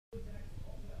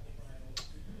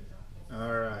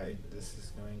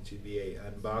going to be a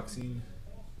unboxing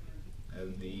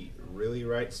of the Really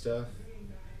Right Stuff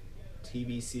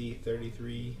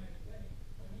TVC-33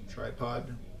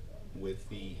 tripod with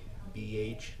the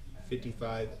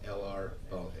BH-55 LR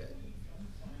ball head.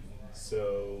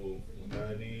 So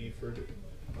without any further,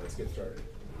 let's get started.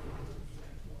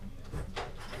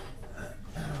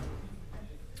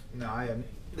 Now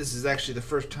this is actually the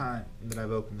first time that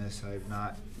I've opened this. I have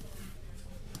not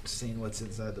seen what's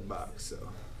inside the box, so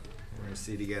we're going to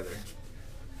see together.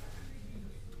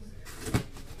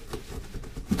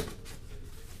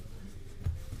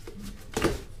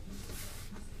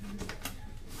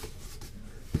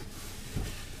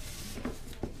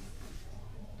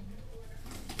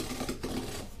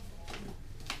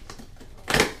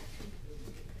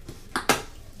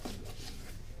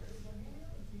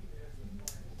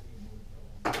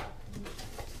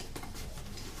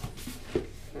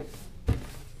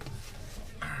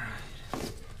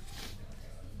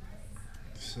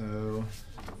 So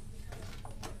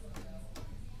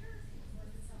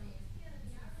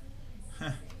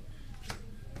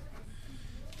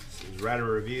this is right a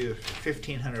review for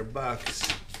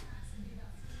 $1,500.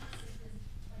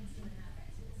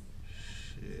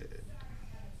 Shit.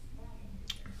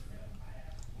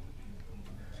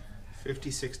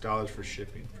 $56 for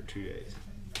shipping for 2 days.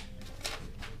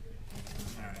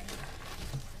 All right.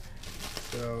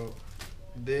 So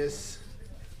this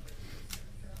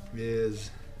is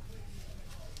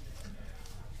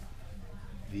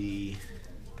the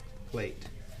plate.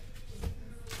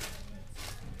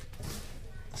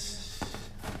 Let's see.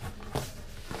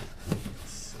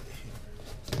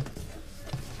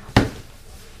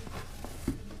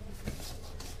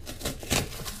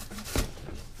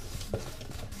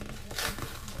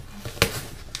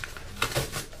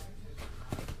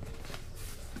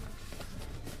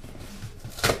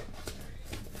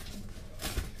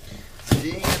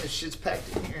 Dang, this shit's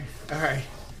packed in here. Alright,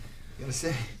 I'm gonna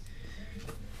say,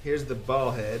 here's the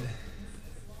ball head.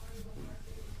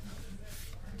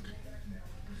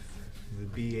 The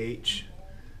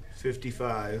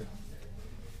BH-55.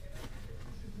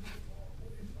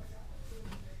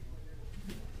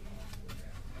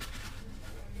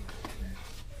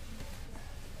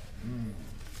 Some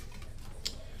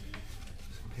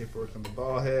paperwork on the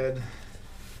ball head.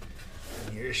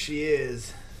 And here she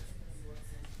is.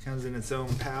 Comes in its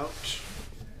own pouch.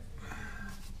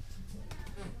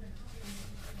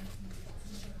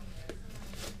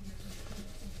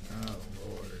 Oh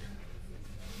Lord.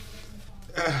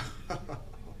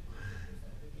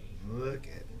 Look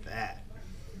at that.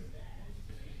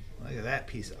 Look at that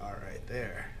piece of art right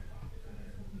there.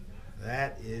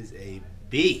 That is a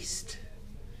beast.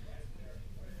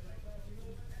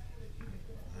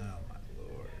 Oh my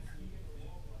Lord.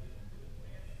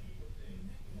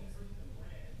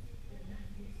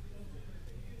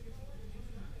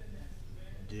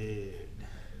 Dude,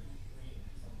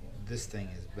 this thing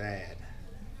is bad.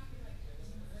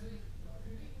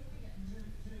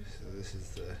 So this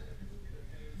is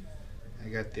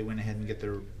they went ahead and get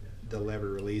the lever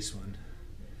release one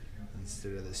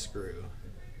instead of the screw.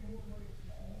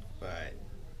 But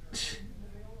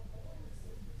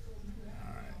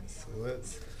alright, so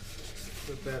let's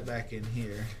put that back in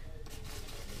here.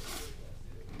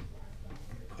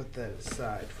 Put that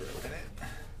aside for a minute.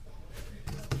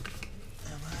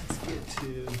 Let's get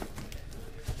to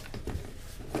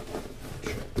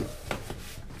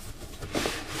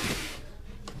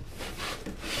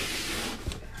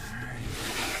alright.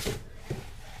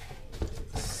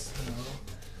 So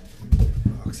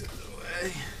box it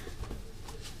away.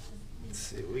 Let's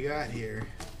see what we got here.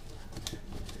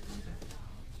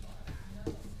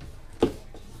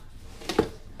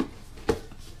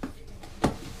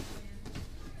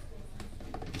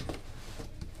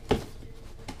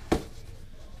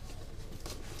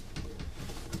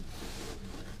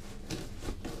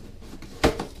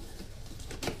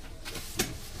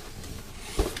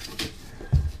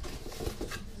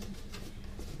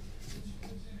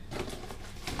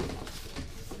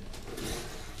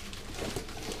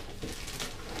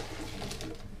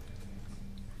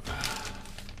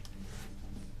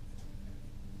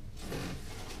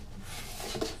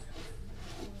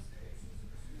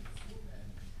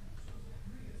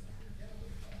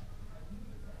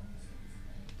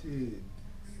 Dude,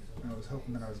 I was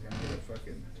hoping that I was gonna get a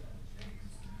fucking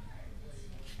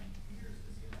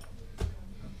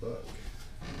book.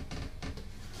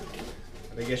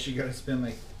 But I guess you gotta spend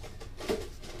like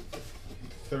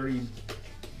 $30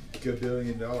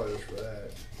 gabillion for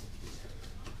that.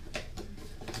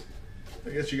 I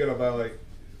guess you gotta buy like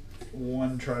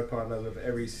one tripod out of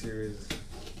every series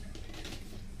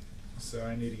So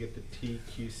I need to get the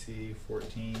TQC-14,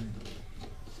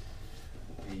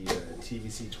 the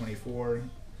TVC-24,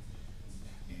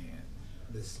 and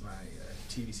this is my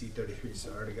TVC-33,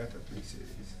 so I already got the 3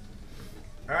 series.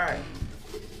 Alright,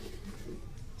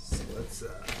 so let's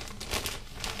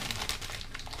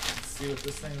see what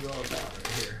this thing's all about right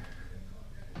here.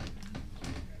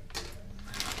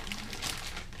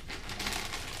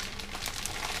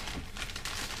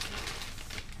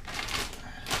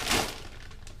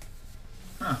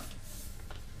 Huh.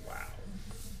 Wow.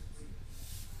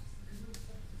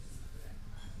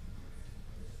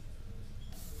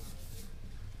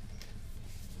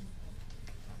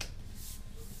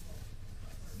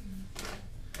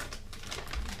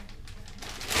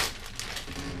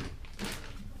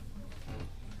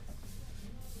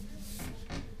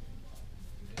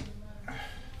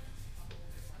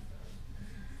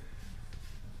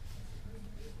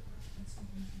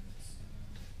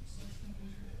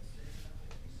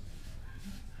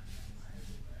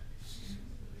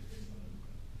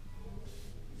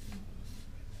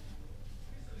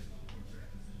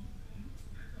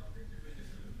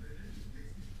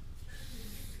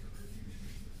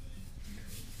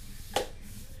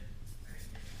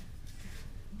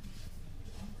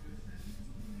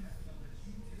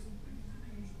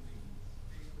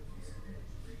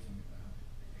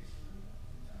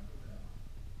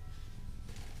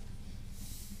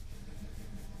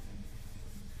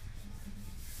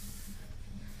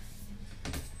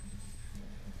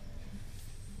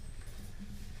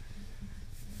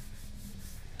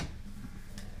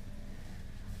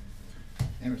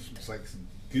 Damn, it looks like some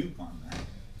goop on that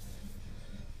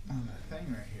thing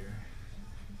right here.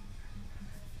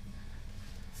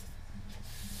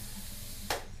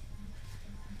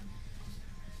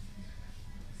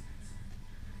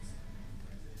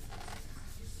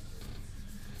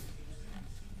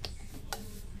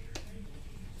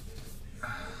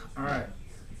 All right.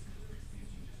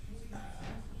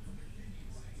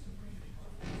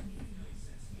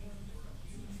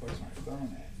 Where's my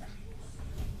phone at?